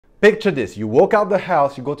Picture this. You walk out the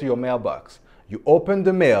house, you go to your mailbox, you open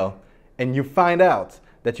the mail, and you find out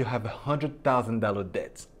that you have $100,000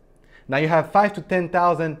 debt. Now you have 5 to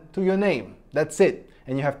 10,000 to your name. That's it.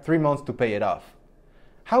 And you have 3 months to pay it off.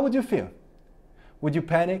 How would you feel? Would you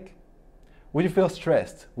panic? Would you feel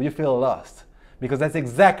stressed? Would you feel lost? Because that's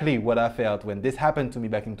exactly what I felt when this happened to me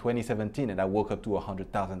back in 2017 and I woke up to a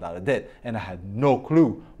 $100,000 debt and I had no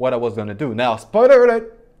clue what I was going to do. Now, spoiler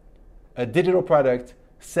alert, a digital product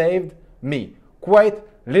saved me quite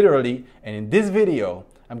literally. And in this video,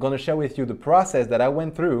 I'm going to share with you the process that I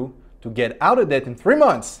went through to get out of debt in 3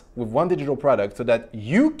 months with one digital product so that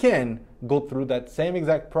you can go through that same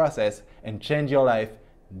exact process and change your life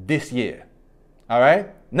this year. All right?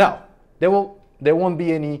 Now, there won't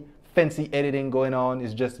be any fancy editing going on.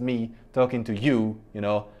 It's just me talking to you,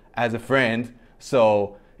 as a friend.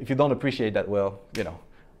 So if you don't appreciate that, well,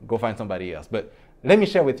 go find somebody else. But let me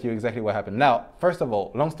share with you exactly what happened. Now, first of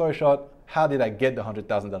all, long story short, how did I get the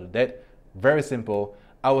 $100,000 debt? Very simple.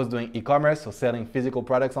 I was doing e-commerce, so selling physical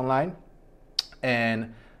products online.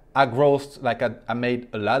 And I grossed, I made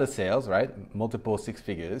a lot of sales, right? Multiple 6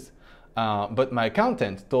 figures. But my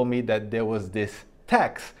accountant told me that there was this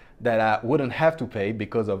tax that I wouldn't have to pay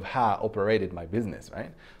because of how I operated my business,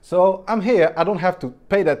 right? So I'm here, I don't have to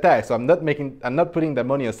pay that tax. So I'm not putting that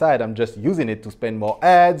money aside. I'm just using it to spend more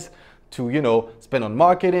ads, to, spend on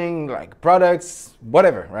marketing, like products,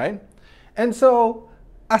 whatever, right? And so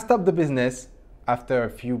I stopped the business after a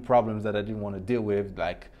few problems that I didn't want to deal with,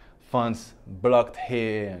 like funds blocked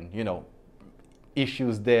here and,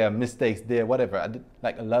 issues there, mistakes there, whatever. I did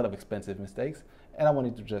like a lot of expensive mistakes and I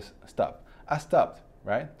wanted to just stop. I stopped,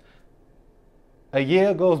 right? A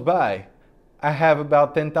year goes by. I have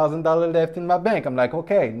about $10,000 left in my bank. I'm like,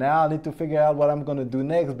 okay, now I need to figure out what I'm going to do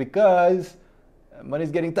next because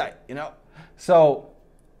money's getting tight, So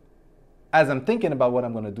as I'm thinking about what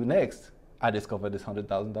I'm going to do next, I discovered this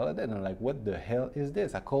 $100,000 debt. And I'm like, what the hell is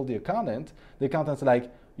this? I called the accountant. The accountant's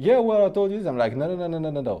like, yeah, well, I told you this. I'm like,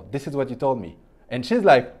 no. This is what you told me. And she's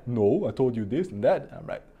like, no, I told you this and that. I'm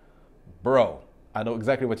like, bro, I know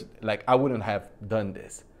exactly what I wouldn't have done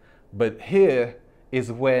this. But here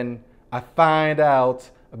is when I find out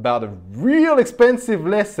about a real expensive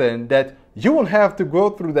lesson that you won't have to go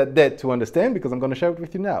through that debt to understand, because I'm going to share it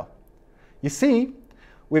with you now. You see,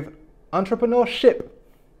 with entrepreneurship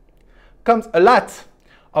comes a lot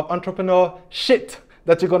of entrepreneur shit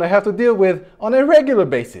that you're going to have to deal with on a regular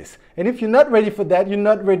basis. And if you're not ready for that, you're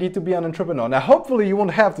not ready to be an entrepreneur. Now, hopefully you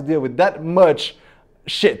won't have to deal with that much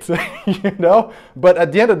shit, But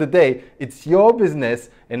at the end of the day, it's your business,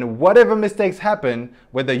 and whatever mistakes happen,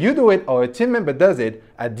 whether you do it or a team member does it,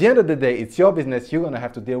 at the end of the day, it's your business. You're going to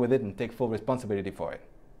have to deal with it and take full responsibility for it.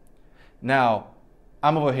 Now,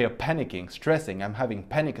 I'm over here panicking, stressing. I'm having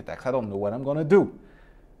panic attacks. I don't know what I'm going to do.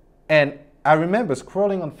 And I remember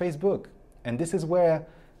scrolling on Facebook, and this is where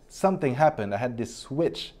something happened. I had this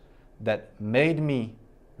switch that made me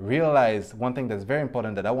realize one thing that's very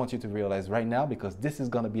important that I want you to realize right now, because this is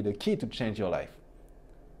going to be the key to change your life.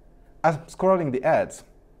 I'm scrolling the ads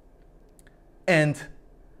and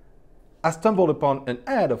I stumbled upon an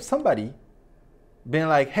ad of somebody being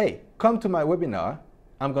like, hey, come to my webinar.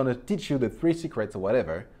 I'm going to teach you the 3 secrets or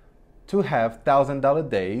whatever to have $1,000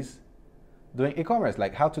 days doing e-commerce,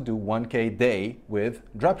 like how to do 1K day with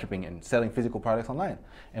dropshipping and selling physical products online.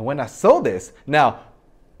 And when I saw this, now,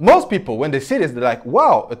 most people, when they see this, they're like,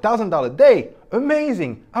 wow, $1,000 day,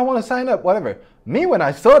 amazing. I want to sign up, whatever. Me, when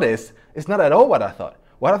I saw this, it's not at all what I thought.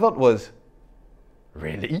 What I thought was,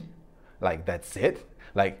 really? Like, that's it?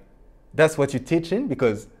 Like, that's what you're teaching?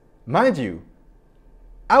 Because, mind you,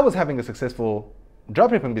 I was having a successful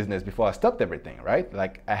dropshipping business before I stopped everything, right?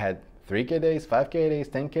 Like, I had 3K days, 5K days,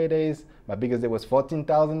 10K days. My biggest day was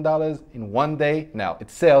 $14,000 in one day. Now,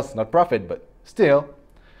 it's sales, not profit, but still.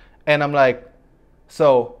 And I'm like,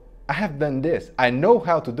 so I have done this. I know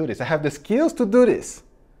how to do this. I have the skills to do this.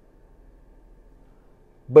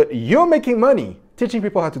 But you're making money teaching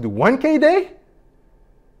people how to do 1K day?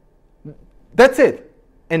 That's it.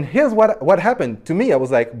 And here's what happened to me. I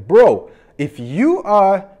was like, bro, if you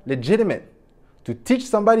are legitimate to teach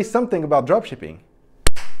somebody something about dropshipping,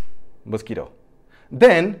 mosquito,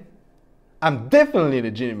 then I'm definitely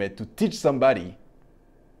legitimate to teach somebody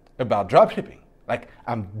about dropshipping. Like,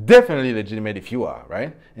 I'm definitely legitimate if you are,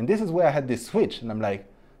 right? And this is where I had this switch, and I'm like,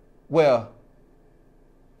 well,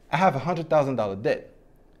 I have a $100,000 debt.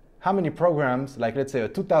 How many programs, like let's say a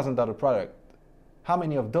 $2,000 product, how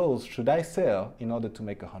many of those should I sell in order to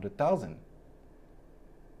make 100,000?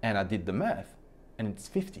 And I did the math, and it's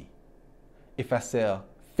 50. If I sell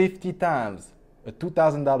 50 times a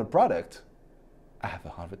 $2,000 product, I have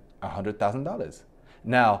 $100,000.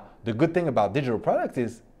 Now, the good thing about digital products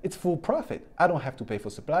is it's full profit. I don't have to pay for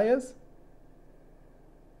suppliers.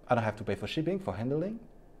 I don't have to pay for shipping, for handling.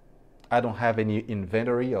 I don't have any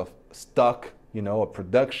inventory of stock, or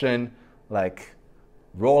production, like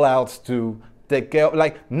rollouts to take care of,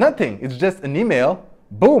 like nothing. It's just an email.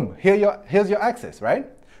 Boom, here's your access, right?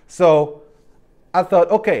 So I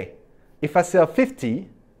thought, okay, if I sell 50,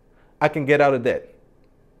 I can get out of debt.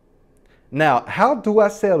 Now, how do I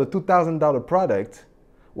sell a $2,000 product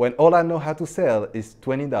when all I know how to sell is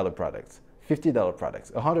 $20 products, $50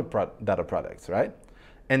 products, $100 products, right?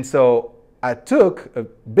 And so I took a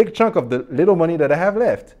big chunk of the little money that I have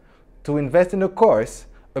left to invest in a course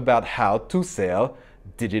about how to sell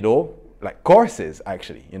digital, like courses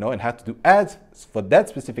actually, and how to do ads for that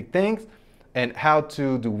specific things and how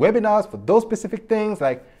to do webinars for those specific things,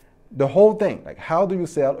 like the whole thing, like how do you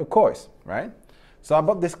sell a course, right? So I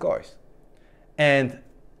bought this course. And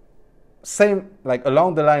same, like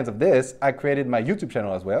along the lines of this, I created my YouTube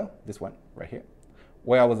channel as well, this one right here,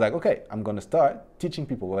 where I was like, okay, I'm gonna start teaching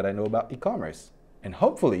people what I know about e-commerce. And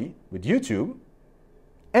hopefully with YouTube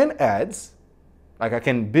and ads, like I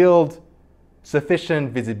can build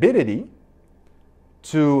sufficient visibility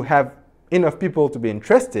to have enough people to be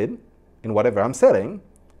interested in whatever I'm selling,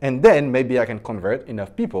 and then maybe I can convert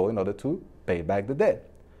enough people in order to pay back the debt.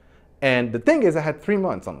 And the thing is, I had 3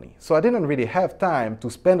 months only, so I didn't really have time to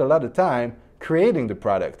spend a lot of time creating the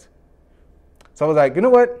product. So I was like, you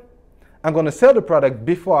know what? I'm gonna sell the product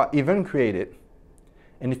before I even create it,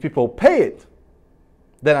 and if people pay it,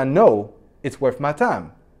 then I know it's worth my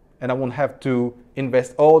time, and I won't have to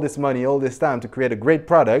invest all this money, all this time to create a great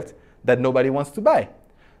product that nobody wants to buy.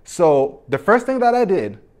 So the first thing that I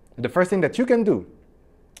did, the first thing that you can do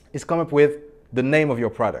is come up with the name of your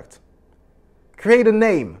product. Create a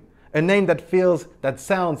name that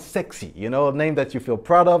sounds sexy, a name that you feel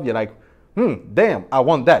proud of. You're like, damn, I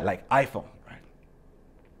want that, like iPhone, right?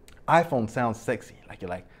 iPhone sounds sexy. Like you're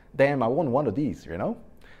like, damn, I want one of these,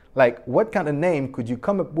 Like what kind of name could you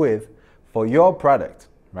come up with for your product,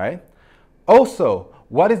 right? Also,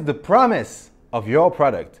 what is the promise of your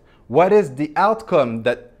product? What is the outcome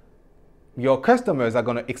that your customers are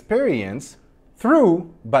going to experience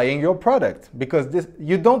through buying your product? Because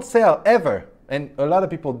you don't sell ever, and a lot of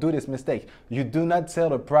people do this mistake. You do not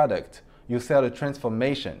sell a product, you sell a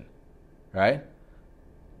transformation, right?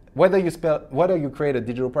 Whether you create a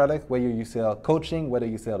digital product, whether you sell coaching, whether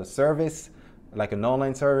you sell a service, like an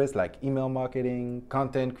online service, like email marketing,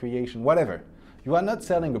 content creation, whatever. You are not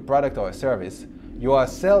selling a product or a service, you are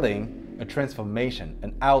selling a transformation,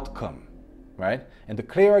 an outcome, right? And the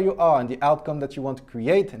clearer you are on the outcome that you want to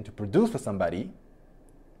create and to produce for somebody,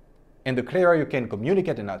 and the clearer you can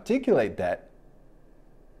communicate and articulate that,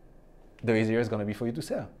 the easier it's going to be for you to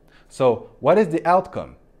sell. So what is the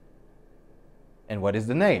outcome? And what is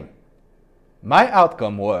the name? My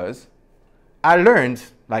outcome was I learned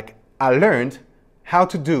how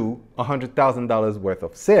to do $100,000 worth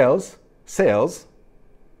of sales,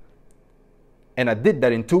 and I did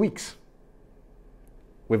that in 2 weeks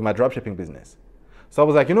with my dropshipping business. So I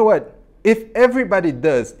was like, you know what? If everybody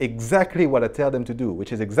does exactly what I tell them to do,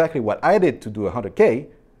 which is exactly what I did to do 100K,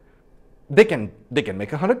 they can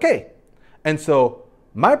make 100K. And so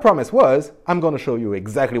my promise was, I'm going to show you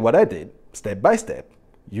exactly what I did, step by step.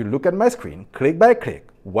 You look at my screen, click by click,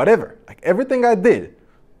 whatever, like everything I did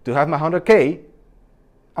to have my 100K,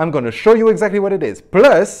 I'm going to show you exactly what it is.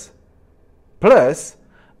 Plus,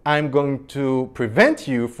 I'm going to prevent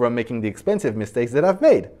you from making the expensive mistakes that I've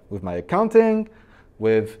made with my accounting,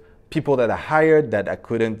 with people that I hired that I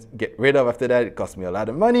couldn't get rid of after that. It cost me a lot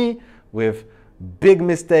of money, with big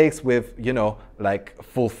mistakes with, like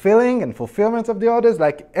fulfillment of the orders,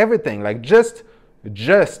 like everything, like just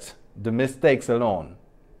the mistakes alone.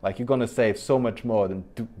 Like you're going to save so much more than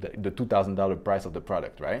the $2,000 price of the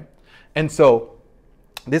product, right? And so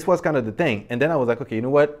this was kind of the thing. And then I was like, okay, you know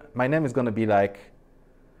what? My name is going to be like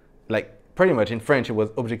pretty much in French, it was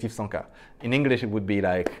Objectif 100K. In English, it would be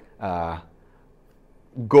like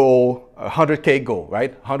goal, 100K goal,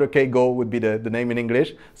 right? 100K goal would be the name in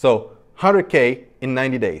English. So 100K in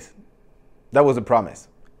 90 days. That was a promise.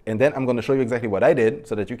 And then I'm going to show you exactly what I did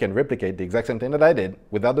so that you can replicate the exact same thing that I did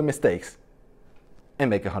without the mistakes and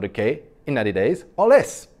make 100K in 90 days or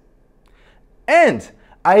less. And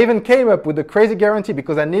I even came up with a crazy guarantee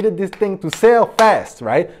because I needed this thing to sell fast,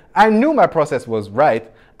 right? I knew my process was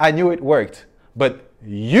right. I knew it worked. But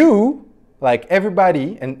you, like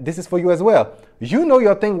everybody, and this is for you as well, you know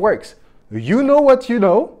your thing works. You know what you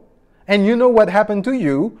know, and you know what happened to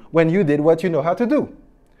you when you did what you know how to do.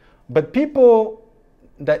 But people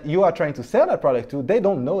that you are trying to sell that product to, they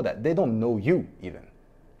don't know that. They don't know you even.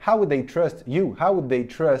 how would they trust you? How would they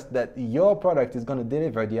trust that your product is going to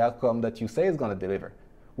deliver the outcome that you say is going to deliver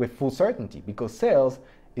with full certainty? Because sales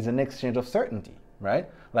is an exchange of certainty, right?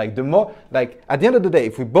 Like the more, like at the end of the day,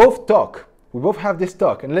 if we both talk, we both have this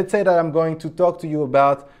talk, and let's say that I'm going to talk to you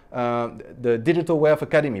about the Digital Wealth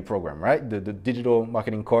Academy program, right? The digital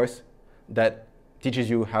marketing course that teaches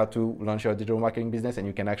you how to launch your digital marketing business, and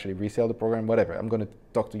you can actually resell the program, whatever. I'm going to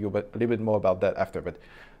talk to you a little bit more about that after. But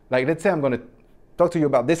like, let's say I'm going to talk to you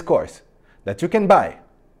about this course that you can buy,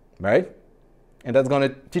 right? And that's going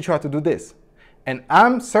to teach you how to do this. And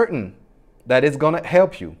I'm certain that it's going to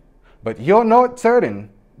help you, but you're not certain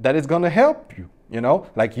that it's going to help you. You know,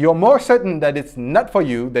 like you're more certain that it's not for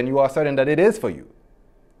you than you are certain that it is for you.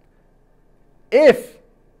 If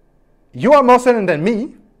you are more certain than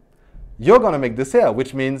me, you're gonna make the sale,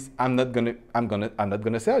 which means I'm not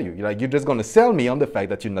gonna sell you. You're just gonna sell me on the fact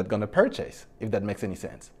that you're not gonna purchase, if that makes any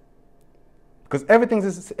sense. Because everything's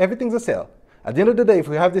a sale. At the end of the day, if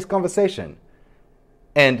we have this conversation,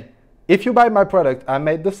 and if you buy my product, I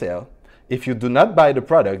made the sale. If you do not buy the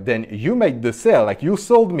product, then you made the sale. Like you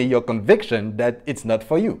sold me your conviction that it's not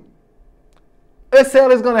for you. A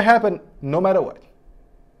sale is gonna happen no matter what.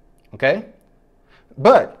 Okay?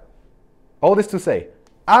 But all this to say,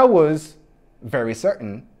 I was very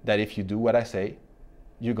certain that if you do what I say,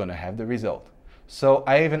 you're gonna have the result. So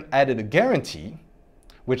I even added a guarantee,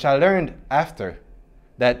 which I learned after,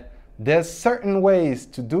 that there's certain ways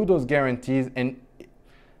to do those guarantees, and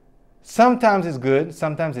sometimes it's good,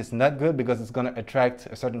 sometimes it's not good, because it's gonna attract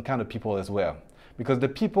a certain kind of people as well. Because the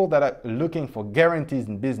people that are looking for guarantees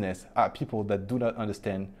in business are people that do not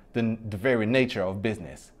understand the very nature of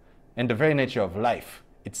business and the very nature of life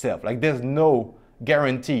itself. Like there's no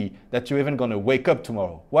guarantee that you're even gonna wake up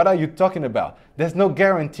tomorrow. What are you talking about? There's no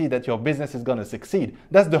guarantee that your business is gonna succeed.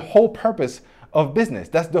 That's the whole purpose of business.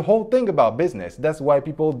 That's the whole thing about business. That's why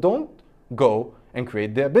people don't go and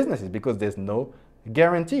create their businesses, because there's no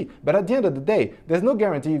guarantee. But at the end of the day, there's no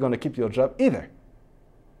guarantee you're going to keep your job either.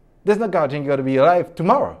 There's no guarantee you're going to be alive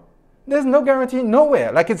tomorrow. There's no guarantee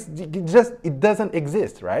nowhere. Like it doesn't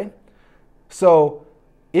exist, right? So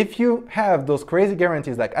if you have those crazy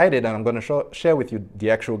guarantees like I did, and I'm going to share with you the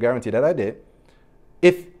actual guarantee that I did,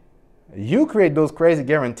 if you create those crazy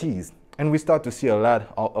guarantees, and we start to see a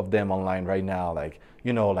lot of them online right now, like,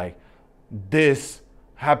 you know, like this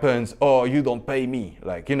happens or you don't pay me,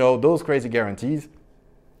 like, you know, those crazy guarantees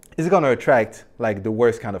is going to attract like the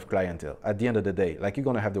worst kind of clientele at the end of the day. Like you're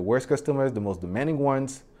going to have the worst customers, the most demanding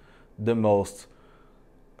ones, the most,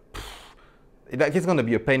 like it's going to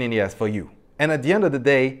be a pain in the ass for you. And at the end of the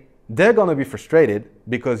day, they're going to be frustrated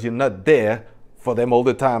because you're not there for them all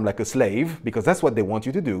the time like a slave, because that's what they want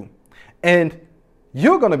you to do. And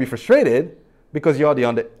you're going to be frustrated because you're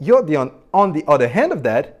on the other hand of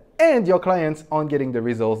that, and your clients aren't getting the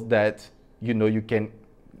results that you know you can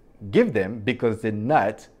give them, because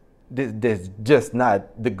there's just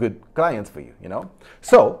not the good clients for you, you know?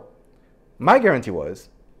 So my guarantee was,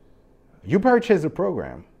 you purchase the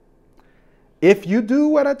program. If you do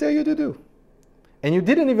what I tell you to do, and you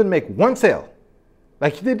didn't even make one sale,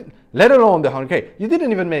 like you did, let alone the 100K, you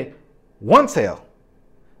didn't even make one sale.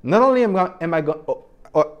 Not only am I going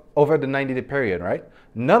over the 90-day period, right?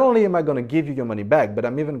 Not only am I going to give you your money back, but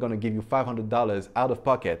I'm even going to give you $500 out of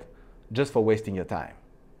pocket just for wasting your time.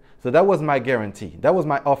 So that was my guarantee. That was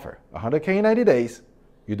my offer. 100K in 90 days.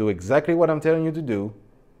 You do exactly what I'm telling you to do.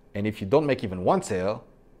 And if you don't make even one sale,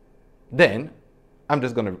 then I'm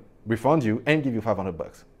just going to refund you and give you 500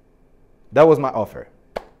 bucks. That was my offer.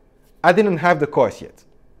 I didn't have the course yet.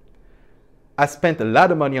 I spent a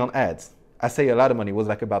lot of money on ads. I say a lot of money, it was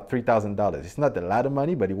like about $3,000. It's not a lot of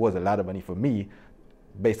money, but it was a lot of money for me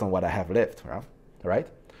based on what I have left, right?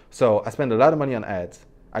 So I spent a lot of money on ads.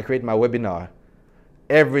 I create my webinar.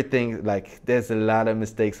 Everything, like there's a lot of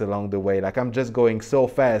mistakes along the way. Like I'm just going so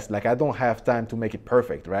fast, like I don't have time to make it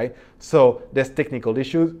perfect, right? So there's technical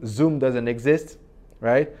issues. Zoom doesn't exist,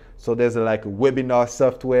 right? So there's like a webinar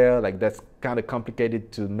software, like that's kind of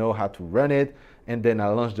complicated to know how to run it. And then I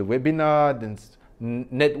launched the webinar, then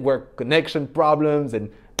network connection problems,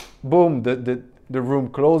 and boom, the room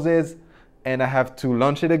closes and I have to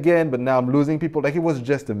launch it again, but now I'm losing people. Like it was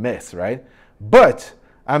just a mess, right? But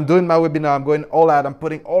I'm doing my webinar, I'm going all out, I'm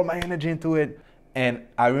putting all my energy into it. And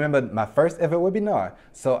I remember my first ever webinar.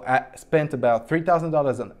 So I spent about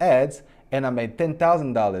 $3,000 on ads, and I made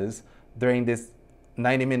 $10,000 during this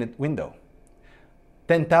 90-minute window.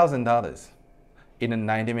 $10,000 in a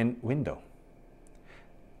 90-minute window.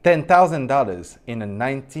 $10,000 in a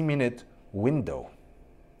 90-minute window.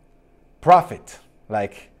 Profit,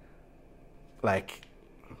 like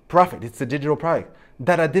profit. It's a digital product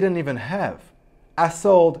that I didn't even have. I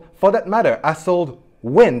sold, for that matter, I sold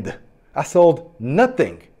wind. I sold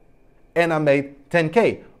nothing. And I made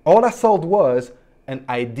 10K. All I sold was an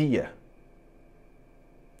idea,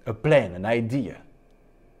 a plan, an idea.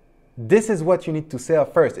 This is what you need to sell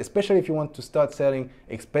first, especially if you want to start selling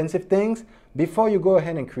expensive things. Before you go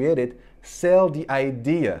ahead and create it, sell the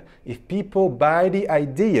idea. If people buy the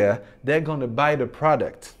idea, they're going to buy the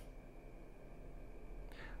product.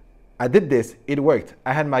 I did this, it worked.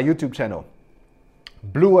 I had my YouTube channel,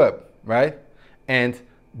 blew up, right? And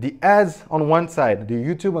the ads on one side, the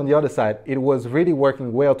YouTube on the other side, it was really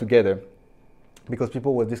working well together because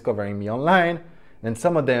people were discovering me online. And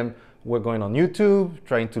some of them were going on YouTube,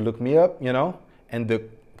 trying to look me up, you know, and the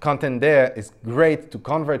content there is great to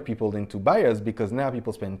convert people into buyers because now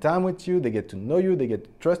people spend time with you, they get to know you, they get to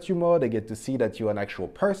trust you more, they get to see that you're an actual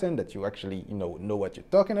person, that you actually, you know what you're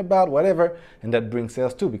talking about, whatever, and that brings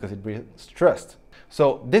sales too because it brings trust.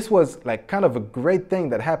 So this was like kind of a great thing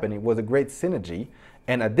that happened. It was a great synergy,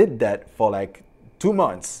 and I did that for like 2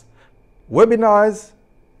 months. Webinars,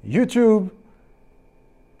 YouTube,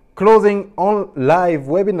 closing on live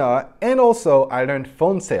webinar, and also I learned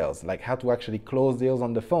phone sales, like how to actually close deals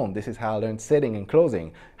on the phone. This is how I learned setting and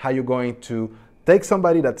closing, how you're going to take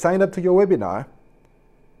somebody that signed up to your webinar,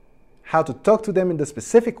 how to talk to them in the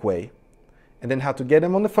specific way, and then how to get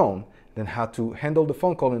them on the phone, then how to handle the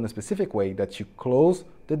phone call in a specific way that you close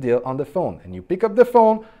the deal on the phone. And you pick up the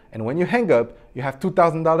phone, and when you hang up, you have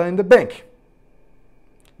 $2,000 in the bank.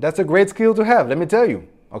 That's a great skill to have, let me tell you,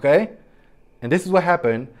 okay? And this is what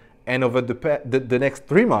happened. And over the next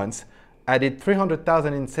 3 months, I did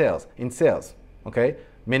 300,000 in sales, okay?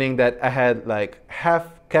 Meaning that I had like half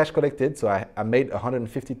cash collected, so I made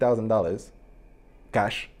 $150,000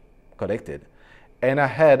 cash collected. And I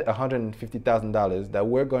had $150,000 that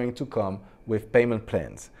were going to come with payment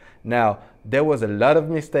plans. Now, there was a lot of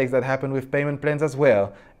mistakes that happened with payment plans as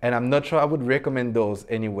well, and I'm not sure I would recommend those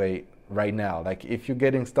anyway right now. Like if you're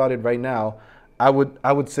getting started right now, I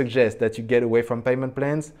would suggest that you get away from payment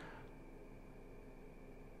plans.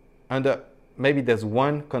 Under maybe there's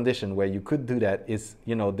one condition where you could do that is,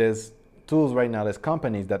 you know, there's tools right now, there's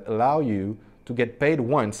companies that allow you to get paid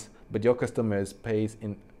once, but your customers pays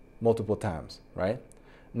in multiple times, right?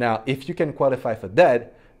 Now, if you can qualify for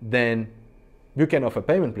that, then you can offer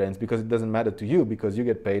payment plans because it doesn't matter to you because you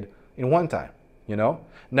get paid in one time, you know?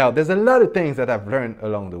 Now, there's a lot of things that I've learned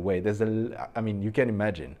along the way. I mean, you can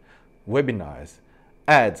imagine webinars,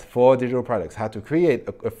 ads for digital products, how to create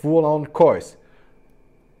a full-on course,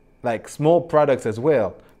 like small products as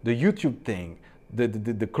well, the YouTube thing,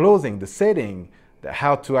 the closing, the setting,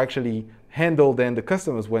 how to actually handle then the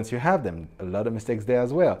customers once you have them. A lot of mistakes there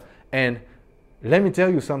as well. And let me tell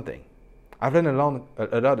you something. I've learned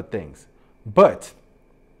a lot of things, but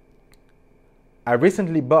I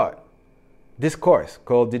recently bought this course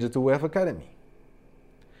called Digital Wealth Academy.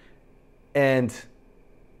 And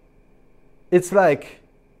it's like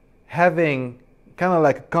having kind of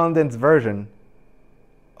like a condensed version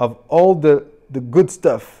of all the good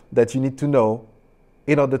stuff that you need to know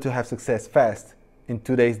in order to have success fast in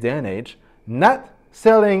today's day and age. Not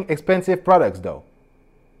selling expensive products though.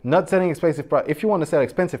 Not selling expensive products. If you want to sell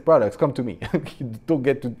expensive products, come to me. Not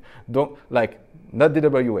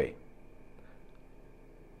DWA.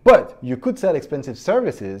 But you could sell expensive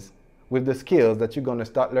services with the skills that you're going to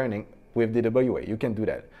start learning with DWA. You can do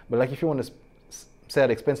that. But like if you want to sell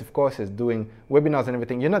expensive courses, doing webinars and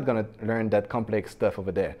everything, you're not going to learn that complex stuff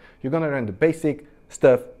over there. You're going to learn the basic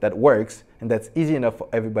stuff that works, and that's easy enough for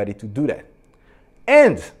everybody to do that.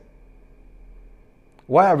 And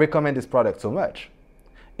why I recommend this product so much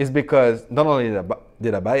is because not only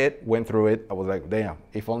did I buy it, went through it, I was like, damn,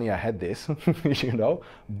 if only I had this, you know,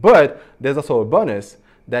 but there's also a bonus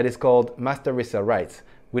that is called Master Resale Rights,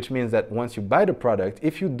 which means that once you buy the product,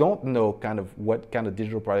 if you don't know kind of what kind of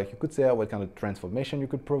digital product you could sell, what kind of transformation you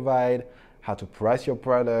could provide, how to price your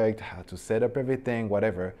product, how to set up everything,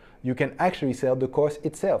 whatever, you can actually sell the course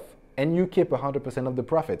itself and you keep 100% of the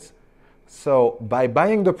profits. So by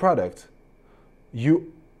buying the product,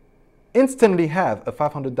 you instantly have a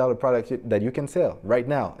 $500 product that you can sell right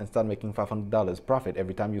now and start making $500 profit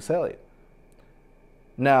every time you sell it.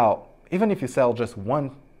 Now, even if you sell just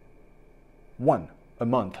one a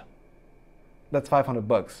month, that's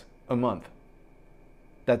 $500 a month.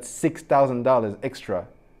 That's $6,000 extra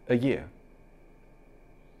a year.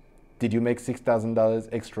 Did you make $6,000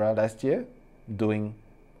 extra last year doing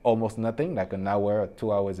almost nothing, like an hour or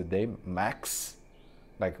 2 hours a day max?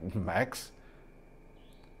 Like max?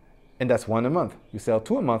 And that's one a month. You sell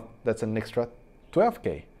 2 a month, that's an extra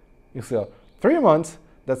 12K. You sell 3 a month,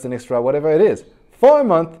 that's an extra whatever it is. 4 a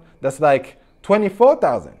month, that's like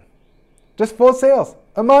 24,000. Just 4 sales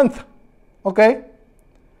a month. Okay?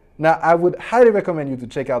 Now, I would highly recommend you to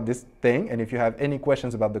check out this thing. And if you have any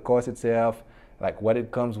questions about the course itself, like what it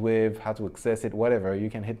comes with, how to access it, whatever, you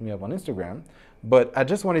can hit me up on Instagram. But I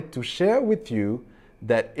just wanted to share with you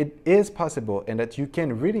that it is possible and that you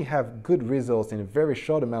can really have good results in a very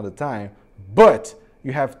short amount of time, but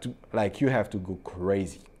you have to go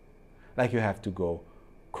crazy. Like you have to go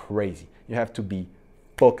crazy. You have to be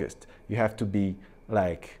focused. You have to be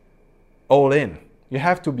like all in. You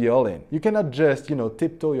have to be all in. You cannot just,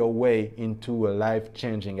 tiptoe your way into a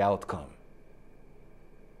life-changing outcome.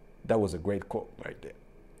 That was a great quote right there.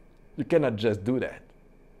 You cannot just do that.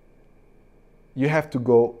 You have to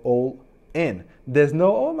go all in. There's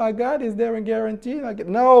no, oh my God, is there a guarantee? Like,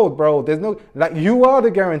 no, bro, there's no, like, you are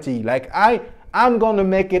the guarantee. Like, I'm going to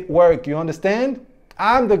make it work. You understand?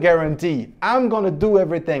 I'm the guarantee. I'm going to do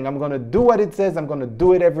everything. I'm going to do what it says. I'm going to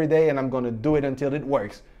do it every day, and I'm going to do it until it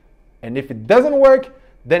works. And if it doesn't work,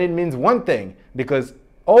 then it means one thing, because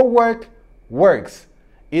all work works.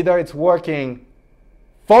 Either it's working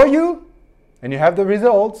for you and you have the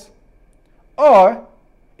results, or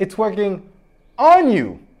it's working on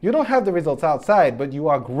you. You don't have the results outside, but you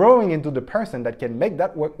are growing into the person that can make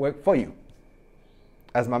that work for you,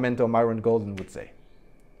 as my mentor Myron Golden would say.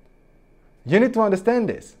 You need to understand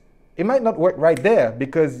this. It might not work right there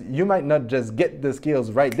because you might not just get the skills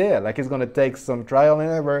right there. Like, it's going to take some trial and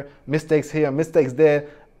error, mistakes here, mistakes there,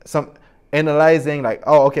 some analyzing, like,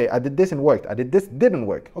 oh, okay, I did this and worked. I did this, didn't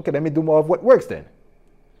work. Okay, let me do more of what works then.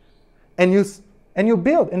 And you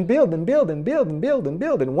build and build and build and build and build and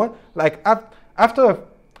build. And one, like, after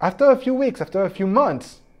a few weeks, after a few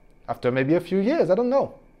months, after maybe a few years, I don't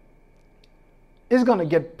know, it's going to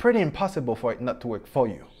get pretty impossible for it not to work for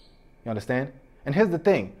you. You understand? And here's the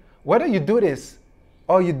thing. Whether you do this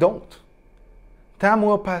or you don't, time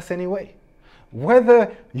will pass anyway.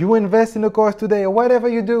 Whether you invest in a course today or whatever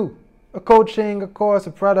you do, a coaching, a course,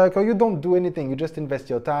 a product, or you don't do anything, you just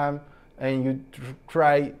invest your time and you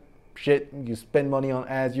try shit, you spend money on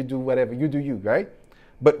ads, you do whatever, you do you, right?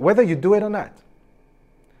 But whether you do it or not,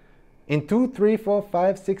 in 2, 3, 4,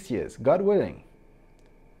 5, 6 years, God willing,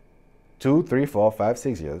 2, 3, 4, 5,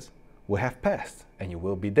 6 years will have passed and you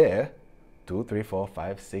will be there 2, 3, 4,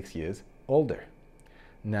 5, 6 years older.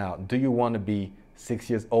 Now, do you want to be 6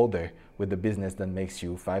 years older with a business that makes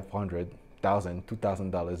you $500, $1,000,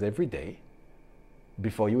 $2,000 every day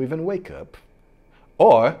before you even wake up?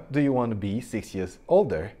 Or do you want to be 6 years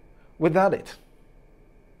older without it?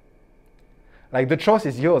 Like, the choice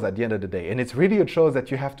is yours at the end of the day, and it's really a choice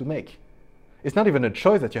that you have to make. It's not even a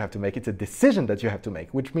choice that you have to make, it's a decision that you have to make,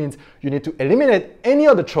 which means you need to eliminate any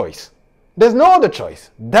other choice. There's no other choice.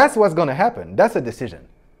 That's what's going to happen. That's a decision.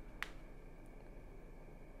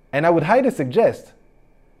 And I would highly suggest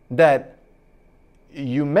that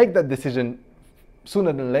you make that decision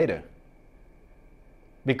sooner than later,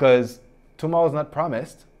 because tomorrow is not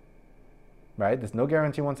promised, right? There's no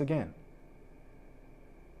guarantee once again.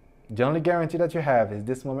 The only guarantee that you have is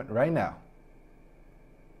this moment right now.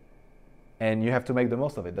 And you have to make the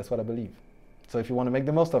most of it. That's what I believe. So if you want to make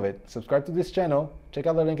the most of it, subscribe to this channel, check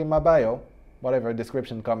out the link in my bio, whatever,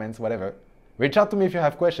 description, comments, whatever. Reach out to me if you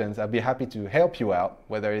have questions. I'd be happy to help you out,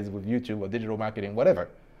 whether it's with YouTube or digital marketing, whatever.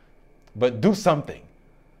 But do something.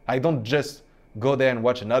 Like, don't just go there and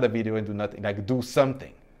watch another video and do nothing. Like, do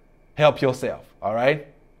something. Help yourself, all right?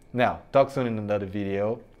 Now, talk soon in another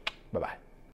video. Bye-bye.